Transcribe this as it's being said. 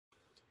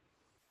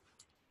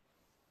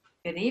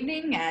Good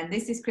evening, and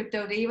this is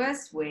Crypto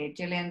Divas with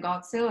Gillian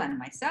Godsill and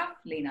myself,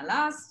 Lena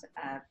Last,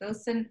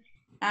 Wilson,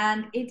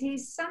 and it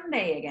is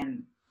Sunday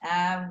again.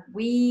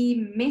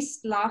 We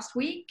missed last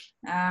week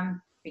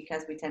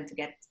because we tend to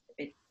get a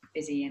bit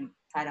busy and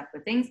tied up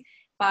with things,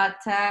 but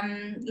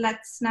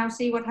let's now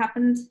see what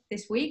happened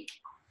this week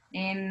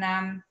in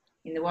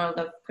the world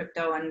of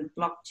crypto and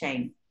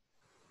blockchain.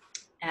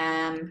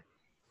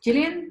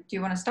 Gillian, do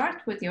you want to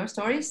start with your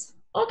stories?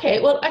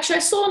 Okay, well, actually, I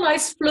saw a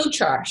nice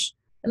flowchart.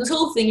 And this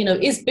whole thing,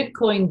 is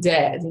Bitcoin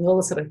dead? And all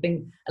this sort of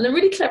thing. And a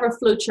really clever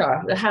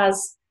flowchart that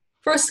has,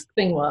 first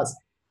thing was,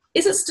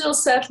 is it still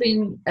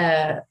settling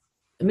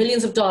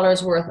millions of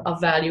dollars worth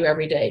of value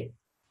every day?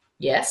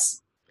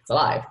 Yes, it's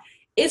alive.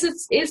 Is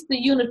the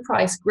unit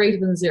price greater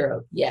than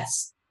zero?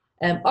 Yes.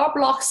 Are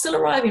blocks still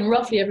arriving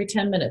roughly every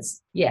 10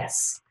 minutes?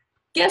 Yes.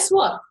 Guess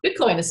what?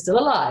 Bitcoin is still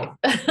alive.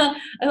 I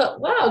thought,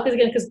 wow,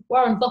 because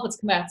Warren Buffett's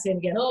come out saying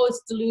again, oh,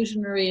 it's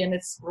delusionary and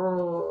it's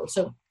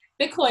so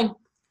Bitcoin,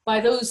 by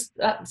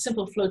that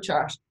simple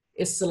flowchart,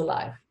 is still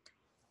alive.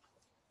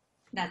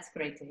 That's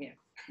great to hear.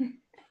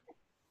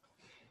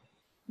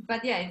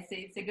 But yeah,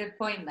 it's a good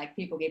point. Like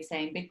people keep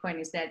saying Bitcoin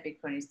is dead,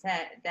 Bitcoin is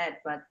dead.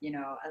 But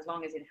as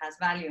long as it has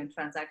value and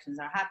transactions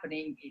are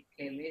happening, it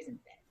clearly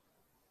isn't dead.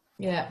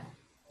 Yeah,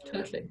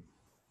 totally.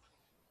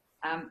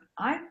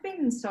 I've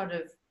been sort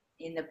of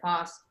in the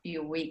past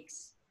few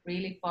weeks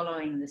really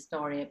following the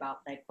story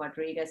about the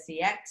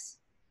QuadrigaCX,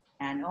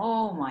 and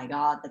oh my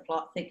God, the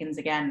plot thickens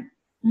again.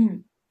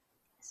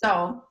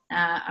 So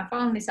I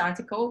found this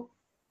article.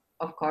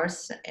 Of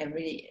course,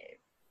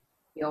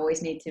 you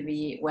always need to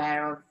be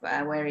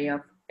wary of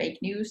fake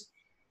news.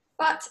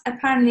 But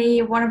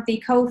apparently, one of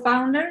the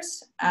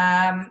co-founders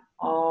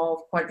of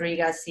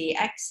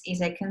QuadrigaCX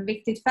is a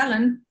convicted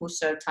felon who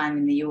served time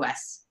in the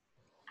US.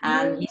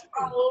 And his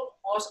role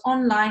was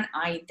online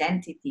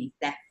identity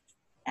theft,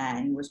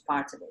 and he was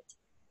part of it.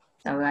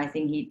 So I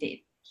think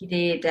he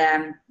did.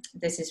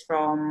 This is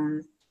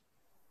from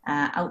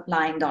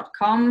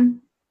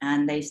outline.com.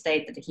 And they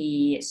state that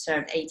he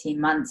served 18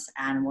 months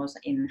and was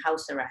in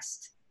house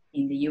arrest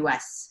in the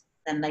US.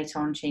 Then later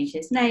on changed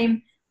his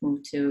name,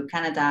 moved to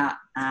Canada,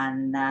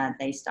 and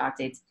they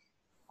started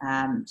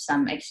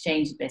some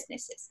exchange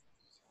businesses.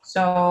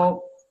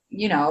 So,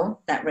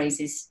 that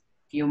raises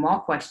a few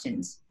more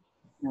questions.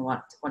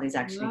 What is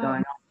actually going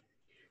on?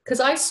 Because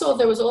I saw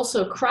there was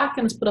also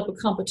Kraken's put up a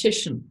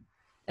competition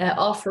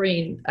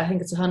offering, I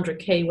think it's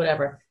 100K,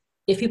 whatever,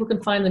 if people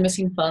can find the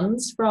missing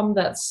funds from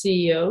that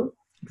CEO.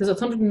 Because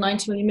it's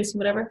 190 million missing,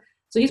 whatever.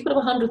 So he's put up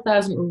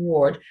 100,000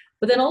 reward.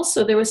 But then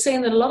also they were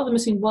saying that a lot of the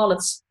missing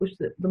wallets, which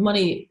the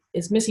money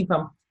is missing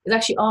from, is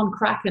actually on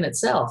Kraken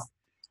itself.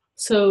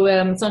 So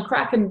it's on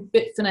Kraken,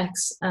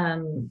 Bitfinex,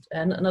 and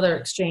another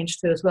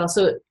exchange too as well.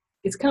 So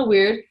it's kind of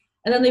weird.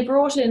 And then they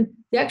brought in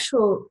the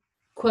actual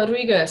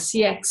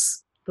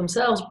QuadrigaCX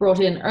themselves, brought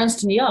in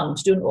Ernst & Young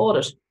to do an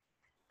audit.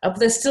 But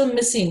they're still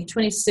missing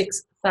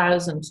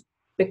 26,000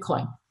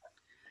 Bitcoin.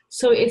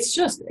 So it's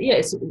just,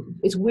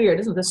 it's weird,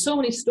 isn't it? There's so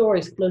many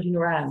stories floating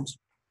around.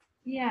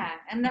 Yeah,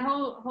 and the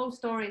whole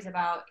story is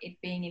about it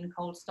being in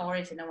cold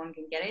storage and no one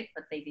can get it,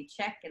 but they did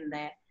check and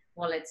the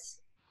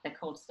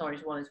cold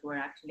storage wallets were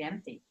actually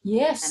empty.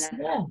 Yes,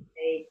 and yeah.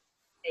 They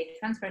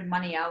transferred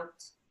money out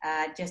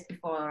just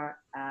before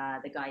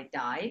the guy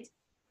died,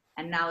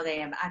 and now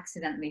they have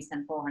accidentally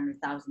sent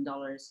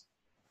 $400,000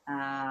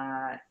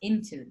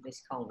 into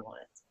this cold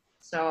wallet.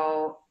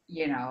 So,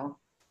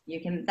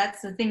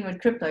 that's the thing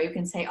with crypto. You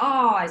can say,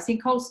 oh, it's in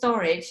cold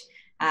storage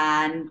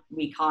and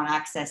we can't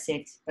access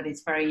it, but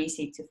it's very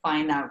easy to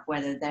find out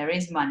whether there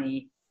is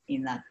money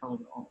in that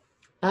cold wallet.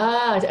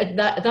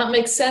 That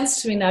makes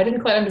sense to me now. I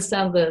didn't quite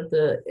understand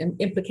the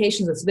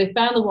implications of it. So they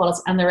found the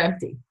wallets and they're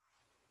empty.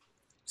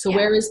 So yeah.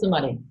 Where is the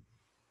money?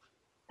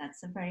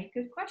 That's a very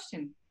good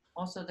question.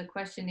 Also, the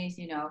question is,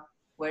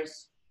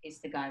 is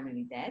the guy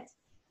really dead?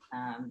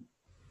 Some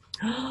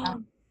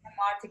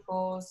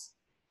articles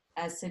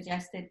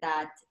suggested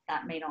that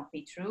may not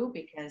be true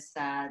because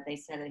they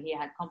said that he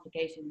had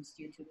complications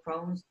due to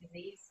Crohn's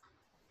disease,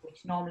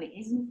 which normally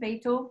isn't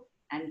fatal,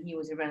 and he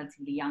was a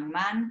relatively young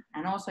man.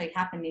 And also it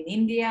happened in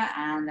India,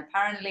 and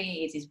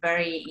apparently it is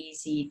very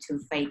easy to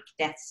fake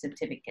death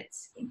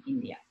certificates in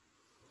India.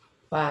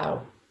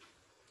 Wow,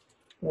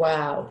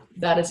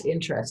 that is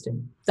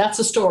interesting. That's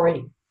a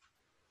story.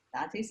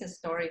 That is a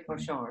story for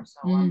sure. So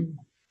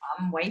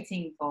I'm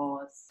waiting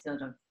for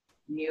sort of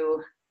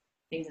new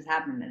things that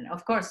happen. And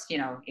of course,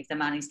 if the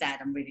man is dead,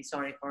 I'm really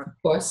sorry for. Of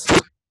course.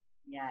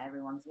 Yeah,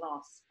 everyone's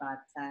lost.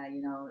 But,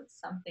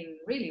 something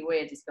really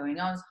weird is going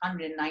on.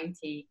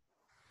 $190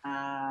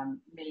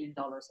 million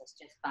has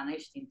just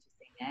vanished into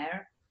thin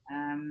air.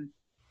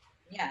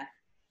 Yeah,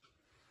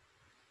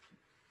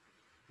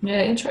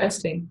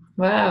 interesting.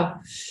 Wow.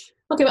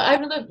 Okay, but I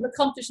have another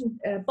competition.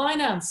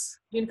 Binance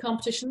doing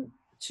competition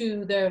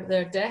to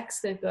their DEX.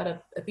 They've got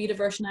a beta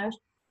version out.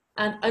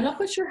 And I'm not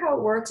quite sure how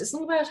it works. It's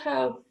not about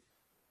how,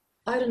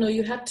 I don't know,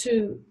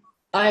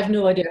 I have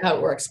no idea how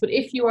it works, but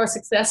if you are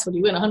successful,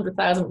 you win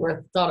 $100,000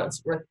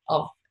 worth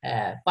of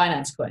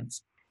Binance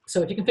coins.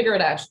 So if you can figure it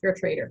out, you're a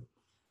trader.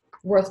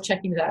 worth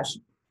checking it out.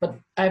 But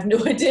I have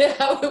no idea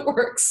how it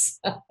works.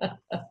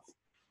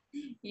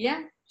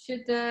 Yeah,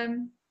 should have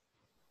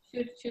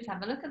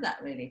a look at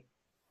that really.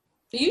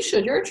 You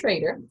should. You're a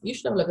trader. You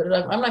should have a look at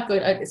it. I'm not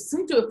good. It's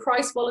something to do with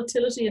price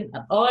volatility, and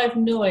oh, I have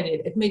no idea.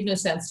 It made no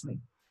sense to me.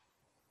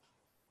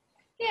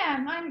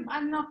 Yeah,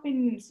 I've not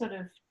been sort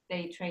of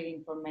day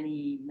trading for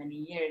many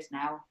years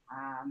now,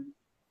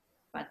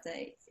 but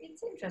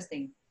it's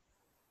interesting.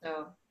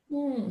 So.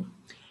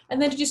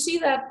 And then did you see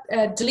that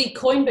delete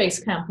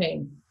Coinbase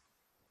campaign?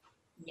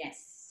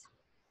 Yes.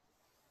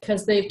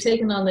 Because they've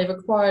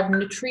acquired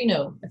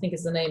Neutrino, I think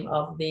is the name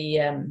of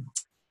the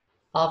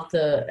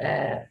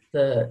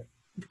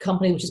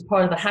company, which is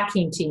part of the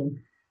hacking team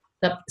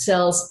that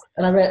sells,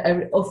 and I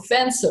read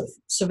offensive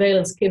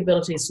surveillance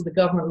capabilities to the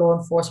government, law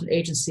enforcement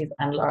agencies,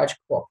 and large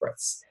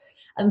corporates.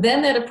 And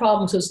then they had a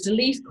problem, so it's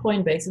delete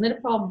Coinbase, and they had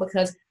a problem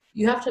because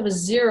you have to have a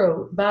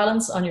zero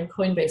balance on your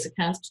Coinbase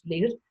account to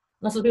delete it. And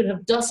lots of people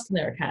have dust in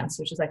their accounts,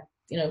 which is like,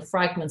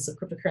 fragments of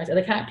cryptocurrency, and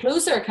they can't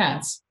close their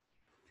accounts.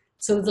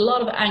 So there's a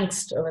lot of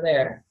angst over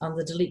there on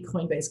the delete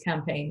Coinbase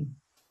campaign.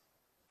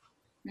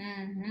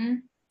 Mm-hmm.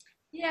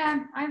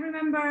 Yeah, I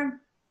remember.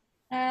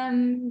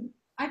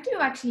 I do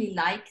actually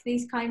like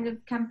these kind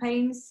of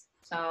campaigns.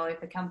 So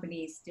if a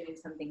company is doing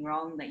something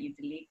wrong, that you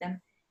delete them.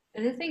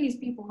 But the thing is,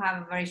 people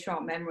have a very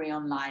short memory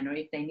online, or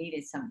if they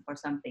needed for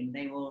something,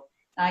 they will.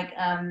 Like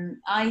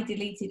I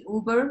deleted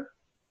Uber.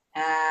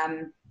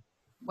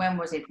 When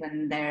was it?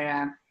 When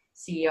their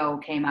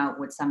CEO came out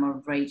with some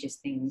outrageous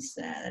things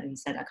that he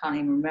said. I can't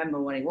even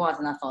remember what it was,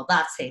 and I thought,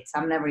 that's it.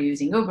 I'm never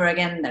using Uber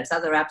again. There's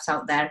other apps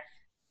out there.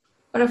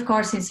 But of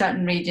course, in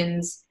certain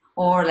regions,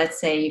 or let's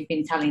say if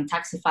in Tallinn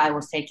Taxify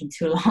was taking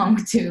too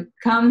long to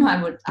come,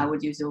 I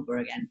would use Uber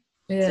again.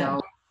 Yeah.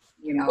 So,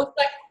 do you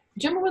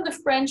remember when the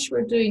French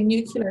were doing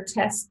nuclear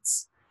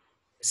tests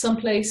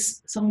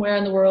someplace, somewhere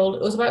in the world?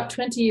 It was about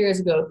 20 years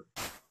ago.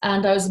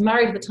 And I was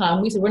married at the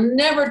time. We said, we're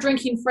never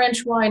drinking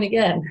French wine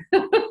again. I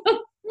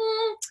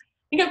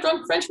think I've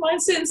drunk French wine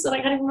since, and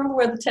I can't even remember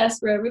where the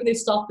tests were. Maybe they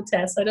stopped the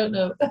test. I don't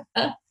know.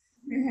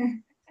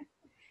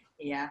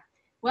 Yeah.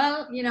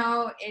 Well,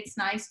 it's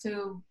nice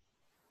to,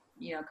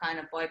 kind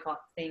of boycott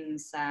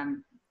things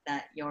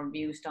that your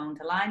views don't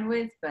align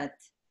with, but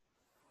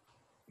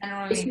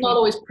it's not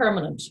always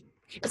permanent.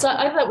 So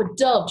I had that with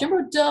Dove. Do you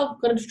remember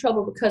Dove got into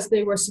trouble because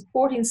they were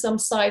supporting some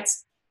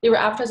sites they were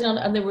advertising on,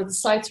 and the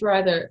sites were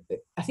either,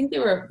 I think they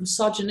were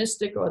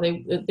misogynistic, or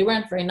they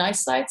weren't very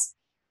nice sites,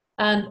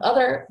 and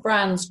other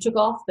brands took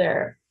off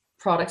their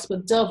products,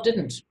 but Dove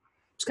didn't.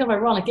 It's kind of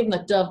ironic, given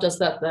that Dove does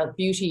that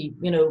beauty,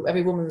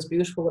 every woman's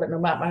beautiful, no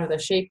matter their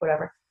shape,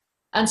 whatever.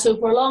 And so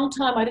for a long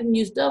time, I didn't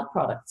use Dove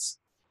products,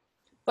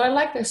 but I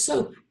like their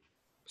soap,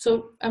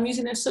 so I'm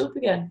using their soap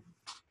again.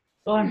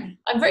 So I'm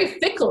very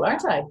fickle,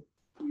 aren't I?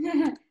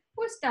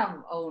 Who's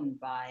Dove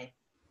owned by?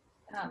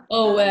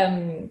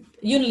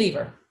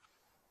 Unilever.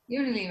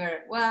 Unilever.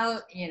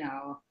 Well,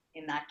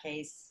 in that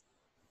case,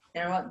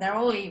 they're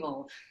all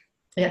evil.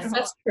 Yes,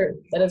 that's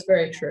true. That is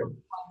very true.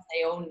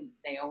 They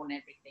own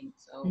everything.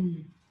 So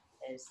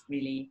there's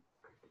really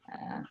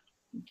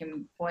you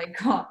can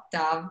boycott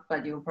Dove,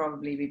 but you'll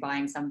probably be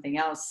buying something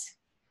else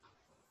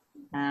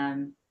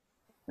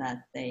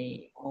that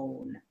they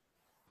own.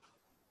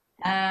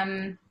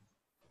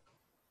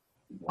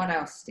 What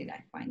else did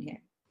I find here?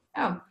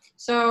 Oh,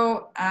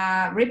 so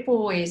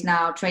Ripple is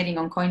now trading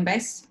on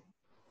Coinbase.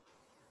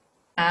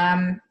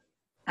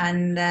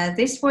 And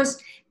this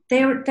was,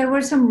 there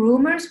were some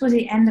rumors, was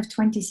the end of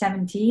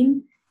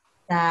 2017,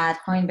 that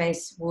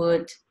Coinbase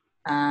would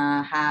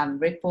have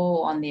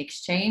Ripple on the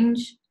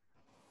exchange,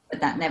 but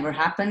that never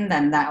happened.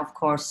 And that, of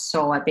course,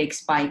 saw a big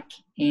spike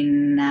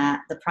in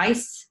the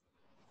price.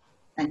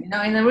 And,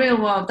 in the real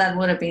world, that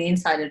would have been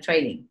insider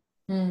trading.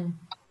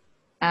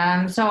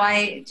 So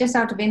I, just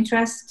out of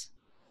interest,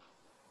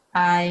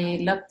 I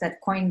looked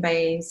at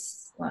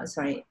Coinbase,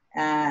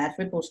 at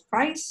Ripple's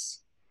price,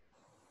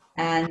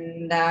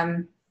 and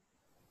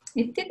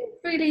it didn't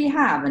really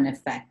have an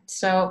effect.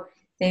 So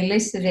they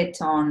listed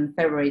it on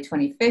February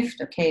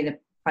 25th. Okay, the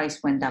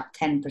price went up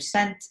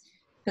 10%,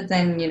 but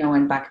then,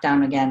 went back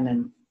down again,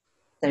 and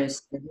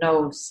there's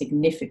no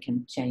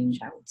significant change,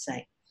 I would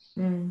say.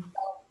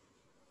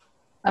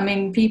 I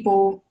mean,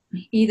 people,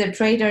 either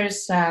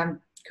traders,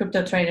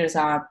 crypto traders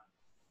are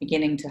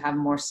beginning to have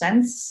more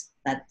sense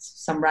that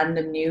some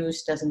random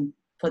news doesn't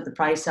put the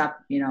price up,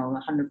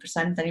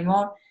 100%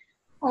 anymore,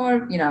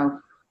 or,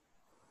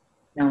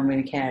 no one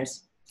really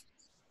cares.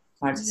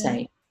 Hard to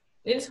say.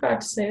 It is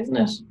hard to say, isn't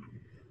it?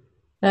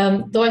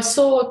 Though I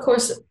saw, of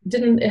course,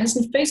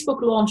 hasn't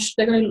Facebook launched,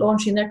 they're going to be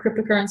launching their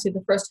cryptocurrency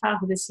the first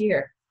half of this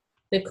year.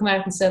 They've come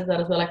out and said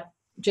that as well, like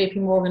JP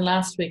Morgan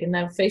last week, and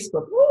now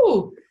Facebook.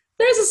 Ooh,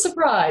 there's a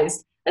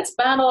surprise. Let's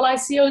ban all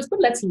ICOs, but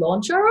let's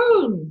launch our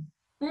own.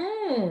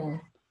 Well,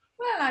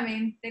 I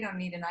mean, they don't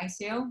need an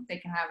ICO. They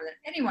can have it.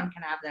 Anyone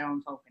can have their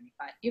own token.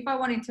 If I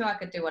wanted to, I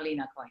could do a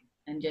Lena coin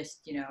and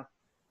just,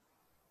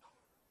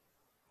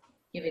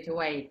 give it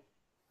away.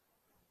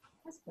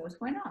 I suppose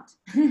why not?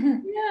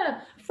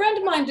 Yeah, a friend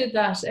of mine did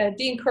that.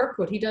 Dean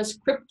Kirkwood, he does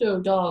Crypto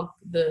Dog,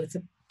 the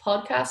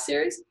podcast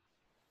series,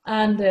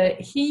 and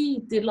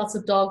he did lots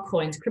of dog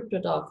coins, crypto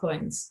dog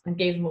coins, and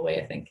gave them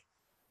away, I think.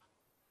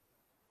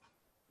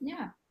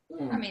 Yeah,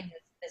 I Hmm. mean,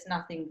 there's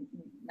nothing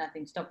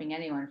stopping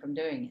anyone from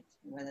doing it,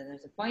 whether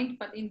there's a point.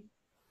 But in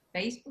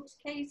Facebook's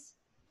case,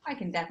 I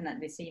can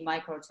definitely see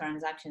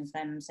microtransactions,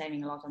 them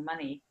saving a lot of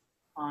money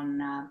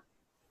on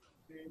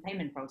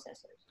payment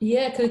processors.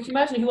 Yeah, because you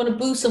imagine if you want to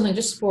boost something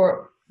just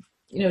for,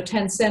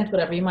 10 cents,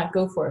 whatever, you might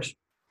go for it.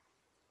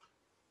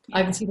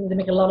 I can Yeah. see them, they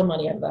make a lot of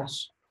money out of that.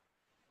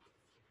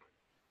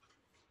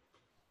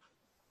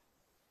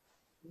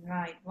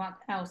 Right. What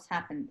else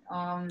happened?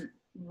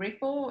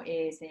 Ripple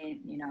is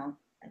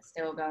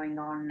still going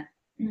on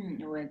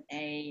with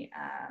a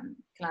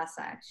class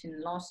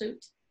action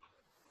lawsuit,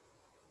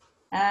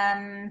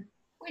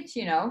 which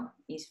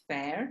is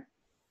fair.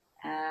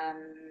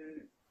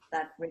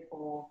 That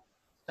Ripple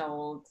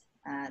sold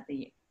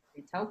the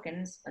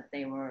tokens, but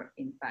they were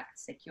in fact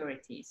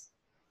securities,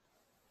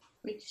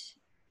 which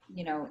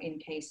in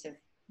case of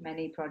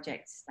many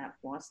projects that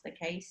was the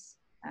case.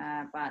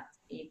 But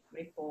if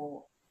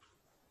Ripple,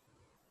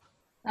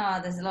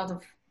 there's a lot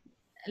of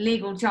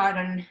legal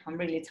jargon. I'm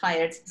really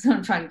tired, so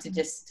I'm trying to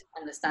just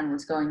understand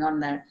what's going on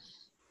there.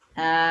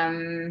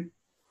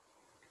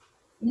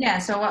 Yeah,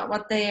 so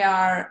what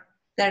they're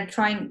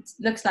trying,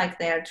 looks like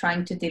they're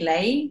trying to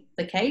delay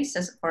the case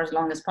for as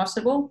long as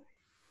possible.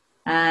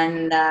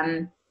 And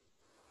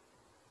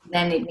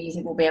then it means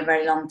it will be a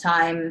very long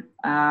time,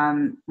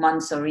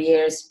 months or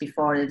years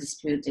before the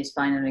dispute is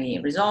finally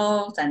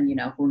resolved. And,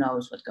 who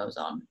knows what goes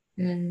on.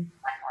 Mm.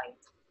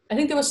 I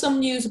think there was some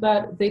news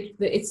about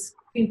it's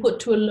been put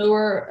to a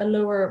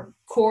lower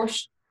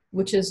court,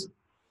 which is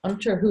I'm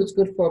not sure who it's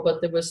good for,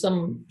 but there was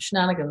some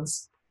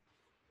shenanigans.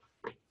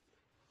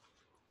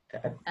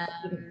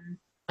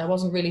 I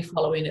wasn't really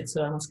following it,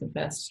 so I must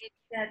confess.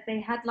 That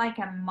they had like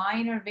a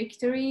minor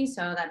victory,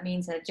 so that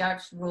means a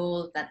judge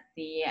ruled that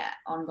the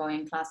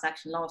ongoing class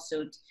action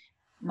lawsuit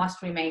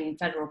must remain in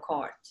federal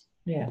court.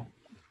 Yeah.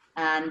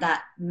 And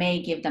that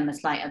may give them a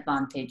slight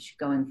advantage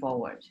going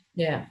forward.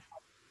 Yeah.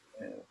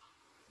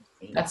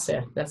 That's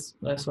it. That's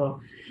what I saw.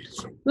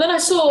 Then I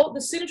saw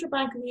the Signature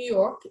Bank of New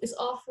York is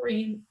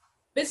offering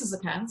business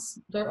accounts.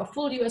 They're a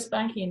full US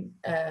banking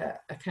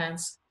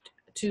accounts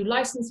to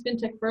licensed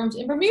fintech firms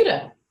in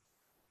Bermuda.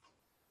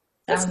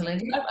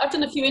 I've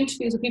done a few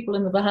interviews with people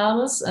in the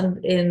Bahamas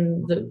and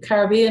in the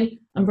Caribbean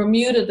and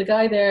Bermuda. The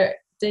guy there,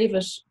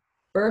 David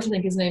Burt, I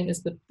think his name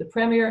is the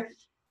premier.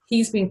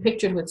 He's being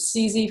pictured with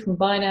CZ from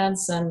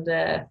Binance, and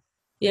the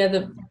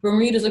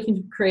Bermuda is looking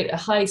to create a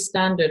high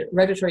standard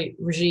regulatory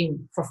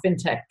regime for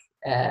fintech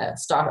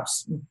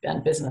startups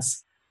and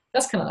business.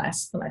 That's kind of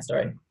nice. It's a nice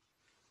story.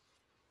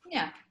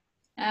 Yeah,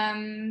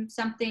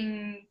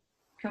 something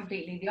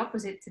completely the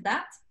opposite to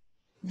that.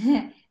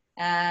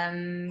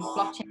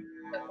 Blockchain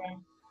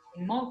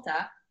in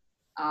Malta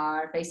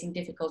are facing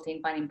difficulty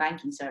in finding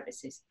banking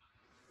services.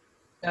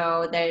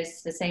 So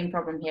there's the same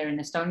problem here in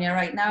Estonia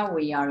right now.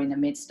 We are in the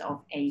midst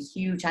of a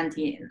huge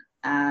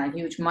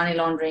huge money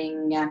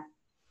laundering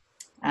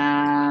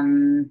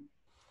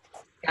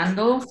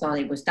scandal. So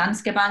it was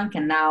Danske Bank,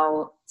 and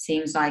now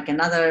seems like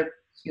another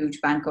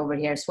huge bank over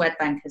here,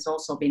 Swedbank, has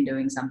also been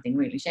doing something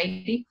really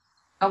shady.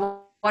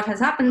 But what has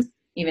happened,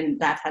 even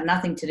that had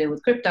nothing to do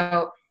with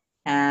crypto,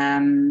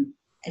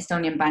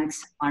 Estonian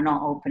banks are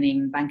not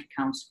opening bank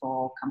accounts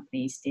for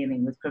companies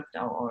dealing with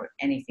crypto or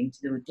anything to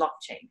do with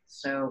blockchain.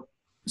 So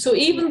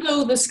even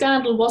though the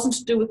scandal wasn't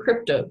to do with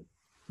crypto,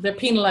 they're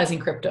penalizing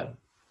crypto.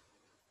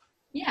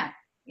 Yeah,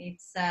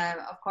 it's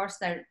of course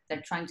they're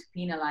trying to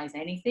penalize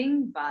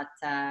anything, but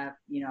I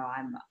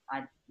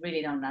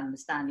really don't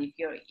understand. If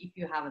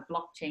you have a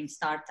blockchain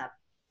startup,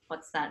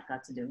 what's that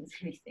got to do with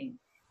anything?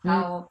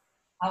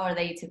 How are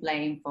they to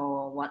blame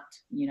for what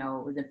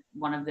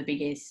one of the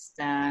biggest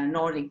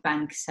Nordic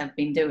banks have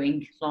been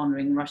doing,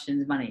 laundering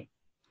Russians' money?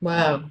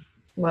 Wow,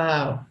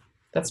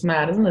 that's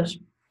mad, isn't it?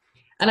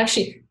 And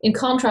actually, in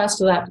contrast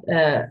to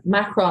that,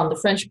 Macron, the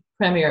French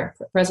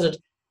president,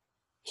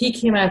 he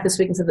came out this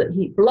week and said that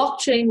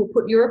blockchain will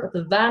put Europe at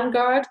the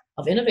vanguard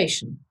of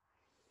innovation,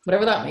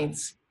 whatever that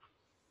means.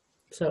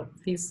 So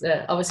he's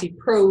obviously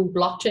pro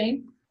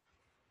blockchain.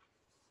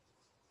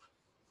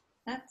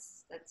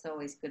 That's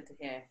always good to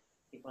hear.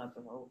 People are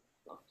pro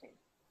blockchain.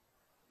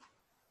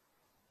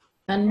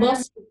 And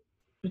Musk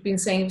has been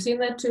saying, you've seen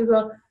that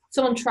too.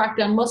 Someone tracked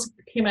down. Musk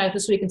came out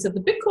this week and said the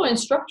Bitcoin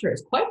structure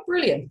is quite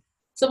brilliant.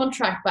 Someone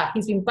tracked back.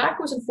 He's been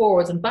backwards and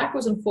forwards and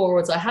backwards and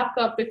forwards. I have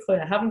got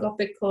Bitcoin. I haven't got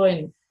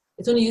Bitcoin.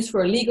 It's only used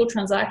for illegal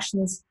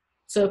transactions.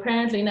 So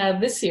apparently now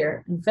this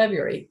year in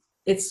February,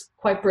 it's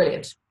quite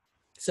brilliant.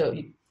 So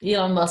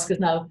Elon Musk is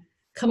now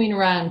coming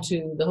around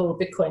to the whole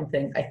Bitcoin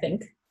thing, I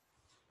think.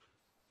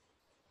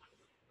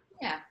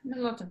 Yeah, a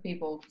lot of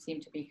people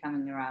seem to be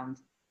coming around.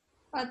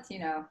 But,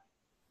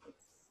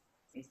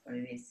 it's what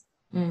it is.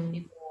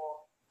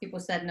 People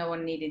said no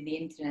one needed the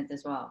internet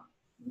as well.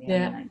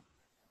 Yeah.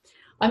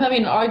 I'm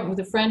having an argument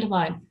with a friend of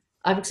mine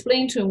I've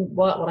explained to him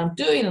what I'm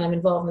doing and I'm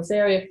involved in this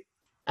area.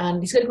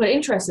 And he's getting quite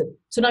interested.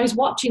 So now he's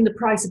watching the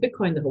price of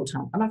Bitcoin the whole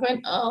time. And I'm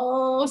going,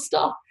 oh,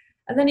 stop.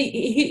 And then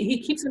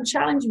he keeps on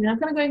challenging me. I'm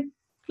kind of going,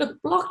 look,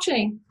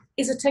 blockchain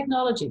is a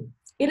technology.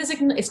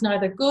 It's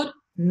neither good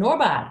nor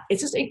bad.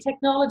 It's just a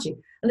technology.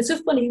 And it's so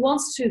funny. He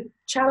wants to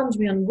challenge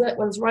me on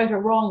whether it's right or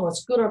wrong,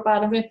 what's good or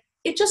bad. I mean,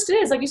 it just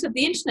is. Like you said,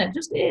 the internet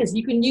just is.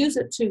 You can use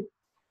it to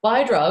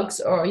buy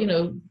drugs or,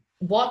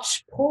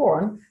 watch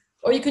porn,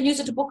 or you can use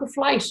it to book a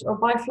flight or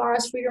buy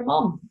flowers for your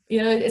mom.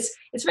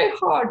 It's very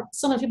hard.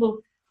 Some people,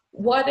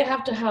 why they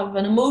have to have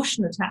an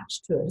emotion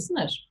attached to it, isn't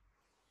it?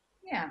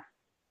 Yeah,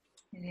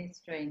 it is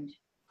strange.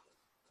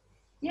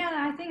 Yeah,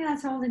 I think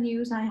that's all the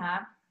news I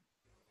have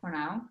for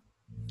now.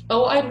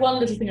 Oh, I had one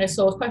little thing I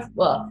saw. It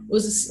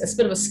was a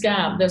bit of a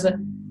scam. There's a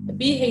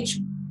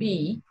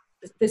BHB.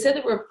 They said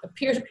they were a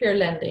peer-to-peer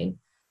lending.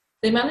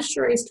 They managed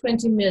to raise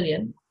 20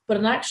 million, but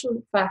in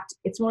actual fact,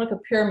 it's more like a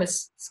pyramid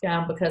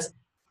scam because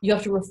you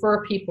have to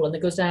refer people and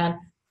it goes down.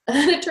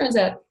 And it turns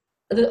out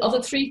that of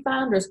the 3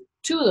 founders,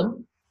 2 of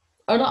them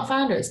are not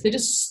founders. They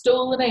just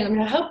stole the name. I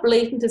mean, how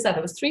blatant is that?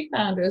 There was 3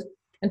 founders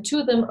and 2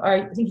 of them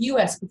are, I think,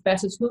 US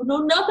professors who know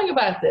nothing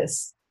about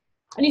this.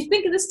 And you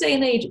think in this day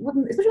and age,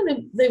 especially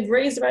when they've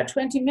raised about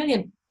 20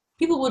 million,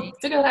 people would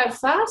figure it out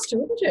faster,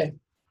 wouldn't you?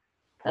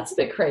 That's a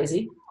bit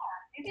crazy.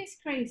 Yeah, it is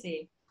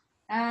crazy.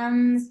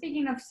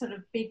 Speaking of sort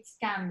of big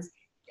scams,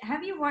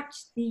 have you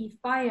watched the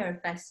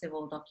Fire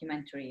Festival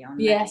documentary on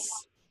Yes.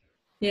 Netflix?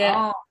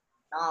 Yeah. Oh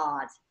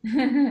God.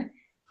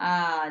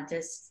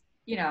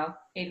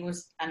 It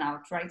was an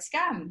outright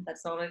scam.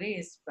 That's all it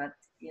is. But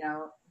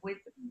with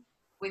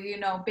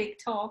big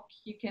talk,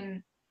 you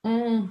can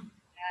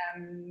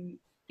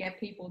get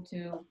people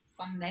to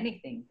fund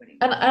anything pretty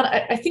much. And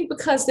I think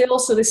because they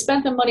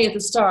spent the money at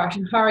the start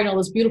in hiring all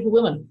those beautiful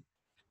women.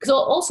 Because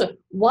also,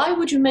 why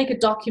would you make a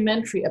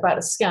documentary about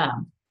a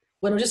scam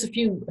when just a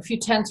few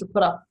tents were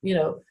put up,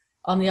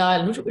 on the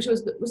island, which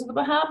was it the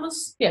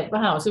Bahamas? Yeah,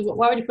 Bahamas. So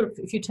why would you put up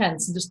a few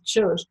tents and just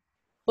show it?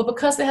 But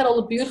because they had all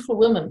the beautiful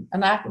women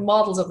and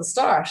models at the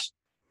start,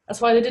 that's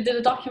why they did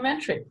a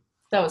documentary.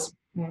 That was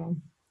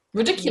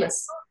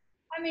ridiculous.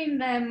 Yeah. I mean,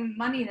 the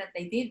money that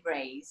they did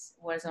raise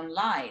was on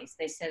lies.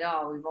 They said,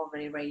 oh, we've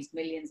already raised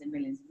millions and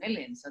millions and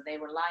millions. So they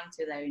were lying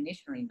to their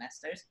initial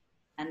investors.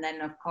 And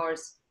then, of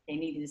course, they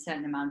needed a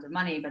certain amount of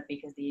money, but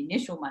because the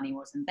initial money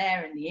wasn't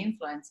there and the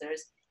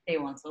influencers, they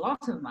want a lot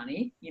of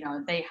money.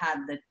 They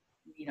had the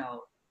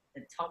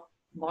top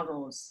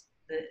models,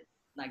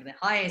 the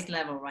highest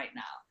level right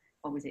now.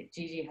 What was it?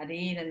 Gigi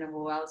Hadid, and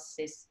who else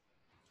is?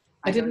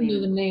 I didn't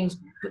know the names,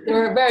 but they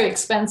were very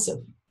expensive.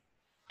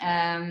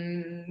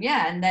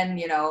 Yeah, and then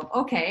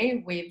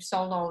okay, we've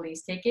sold all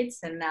these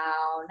tickets, and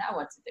now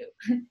what to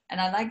do?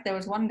 And there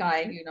was one guy,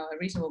 a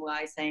reasonable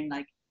guy, saying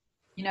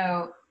we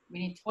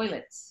need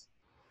toilets.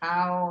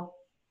 How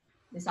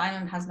this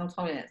island has no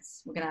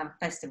toilets? We're gonna have a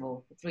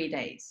festival for 3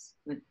 days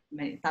with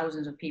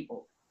thousands of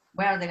people.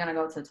 Where are they gonna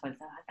go to the toilet?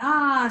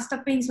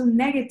 Stop being so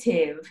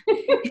negative.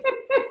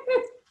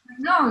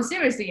 No,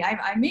 seriously,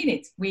 I mean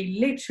it. We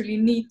literally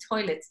need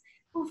toilets.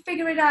 We'll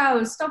figure it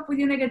out. Stop with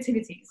your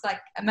negativity. It's like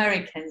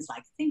Americans,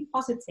 think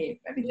positive.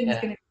 Everything's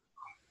gonna.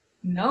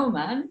 No,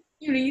 man,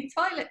 you need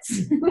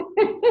toilets.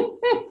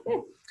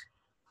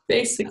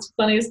 Basics,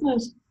 funny, isn't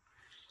it?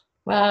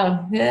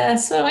 Wow. Yeah.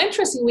 So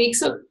interesting week.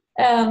 So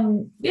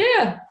I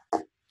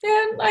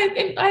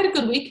had a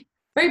good week.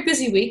 Very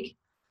busy week.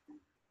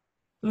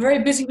 Very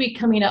busy week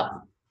coming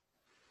up.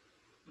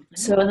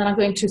 So, and then I'm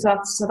going to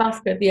South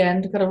Africa at the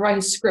end. I've got to write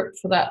a script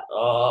for that.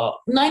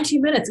 90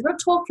 minutes. I've got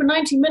to talk for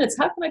 90 minutes.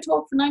 How can I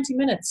talk for 90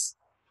 minutes?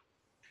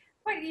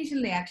 Quite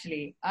easily,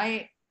 actually.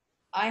 I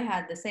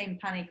had the same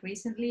panic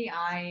recently.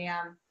 I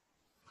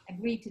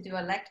agreed to do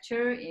a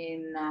lecture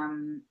in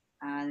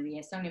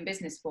the Estonian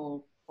Business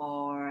School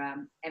for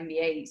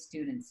MBA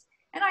students.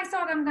 And I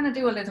thought I'm going to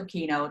do a little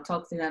keynote,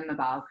 talk to them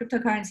about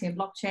cryptocurrency and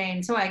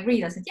blockchain. So I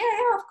agreed. I said,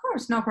 yeah, of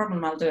course, no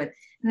problem, I'll do it.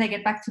 And they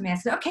get back to me. I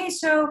said, okay,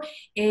 so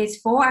it's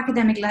 4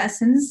 academic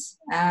lessons,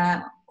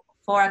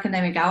 4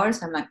 academic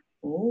hours. I'm like,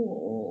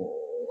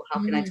 oh,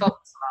 how can I talk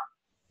this about?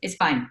 It's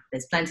fine.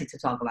 There's plenty to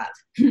talk about.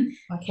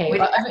 Okay.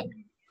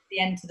 The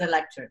end to the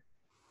lecture.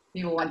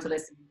 People want to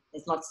listen.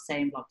 There's lots to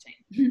say in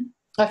blockchain.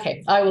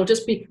 Okay, I will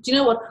just be, do you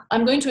know what?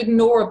 I'm going to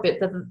ignore a bit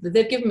that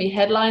they've given me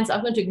headlines.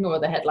 I'm going to ignore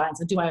the headlines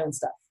and do my own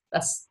stuff.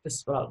 That's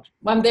just what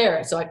I'm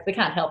there, so they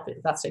can't help it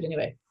at that stage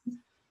anyway.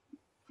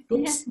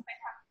 Oops.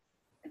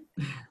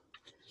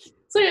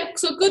 Yeah.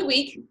 So good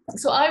week.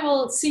 So I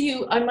will see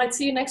you. I might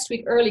see you next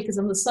week early because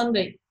on the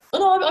Sunday. Oh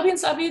no, I'll be in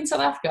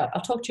South Africa.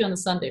 I'll talk to you on the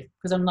Sunday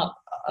because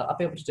I'll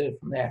be able to do it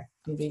from there.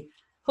 It'll be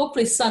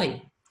hopefully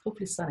sunny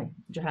in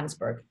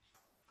Johannesburg.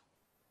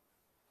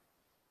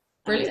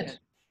 Brilliant.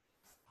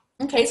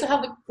 Okay, so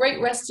have a great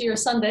rest of your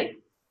Sunday.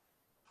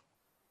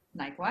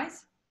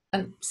 Likewise.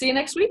 And see you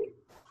next week.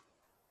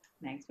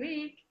 Next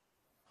week.